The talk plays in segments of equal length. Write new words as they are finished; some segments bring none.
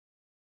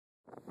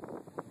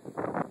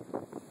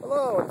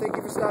Hello, and thank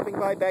you for stopping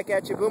by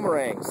Backatcha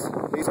Boomerangs.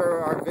 These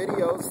are our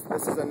videos.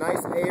 This is a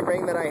nice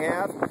A-ring that I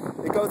have.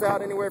 It goes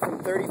out anywhere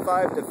from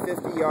 35 to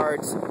 50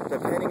 yards,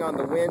 depending on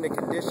the wind and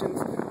conditions.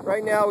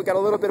 Right now, we got a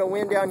little bit of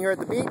wind down here at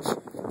the beach,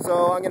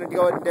 so I'm going to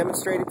go ahead and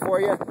demonstrate it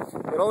for you.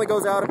 It only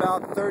goes out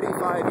about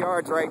 35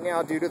 yards right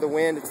now due to the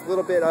wind. It's a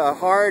little bit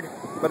hard,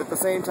 but at the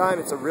same time,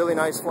 it's a really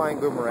nice flying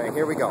boomerang.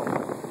 Here we go.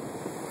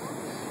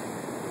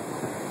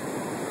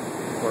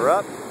 We're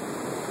up,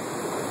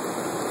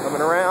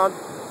 coming around.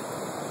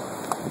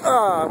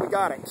 We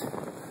got it.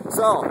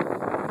 So,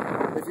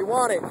 if you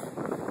want it,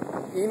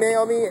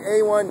 email me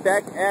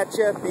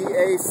a1backatcha,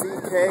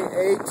 BACKATCHA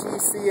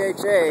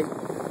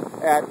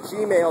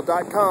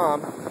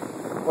 @gmail.com,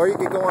 or you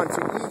can go on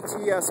to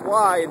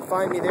ETSY and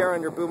find me there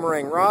under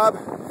Boomerang Rob.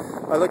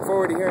 I look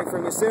forward to hearing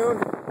from you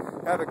soon.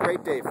 Have a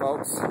great day,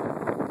 folks.